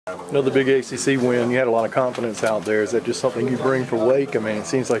Another big ACC win. You had a lot of confidence out there. Is that just something you bring for Wake? I mean, it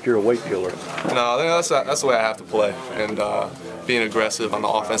seems like you're a Wake killer. No, I think that's the way I have to play, and being aggressive on the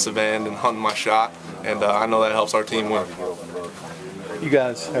offensive end and hunting my shot, and I know that helps our team win. You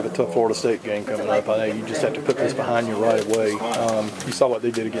guys have a tough Florida State game coming up. I know you just have to put this behind you right away. You saw what they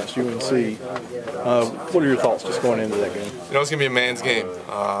did against UNC. What are your thoughts just going into that game? You know, it's going to be a man's game.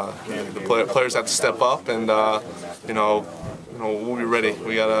 The players have to step up, and we'll be ready.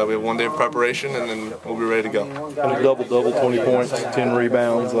 We have 1 day of preparation, and then we'll be ready to go. And a double-double, 20 points, 10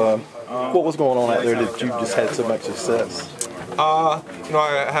 rebounds. What was going on out there that you just had so much success? I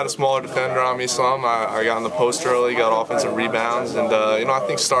had a smaller defender on me some. I got in the post early, got offensive rebounds, and I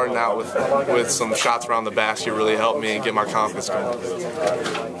think starting out with some shots around the basket really helped me and get my confidence going.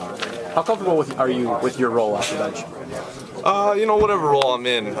 How comfortable are you with your role off the bench? Whatever role I'm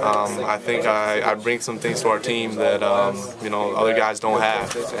in, I think I bring some things to our team that other guys don't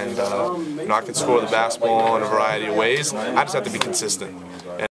have, and I can score the basketball in a variety of ways. I just have to be consistent.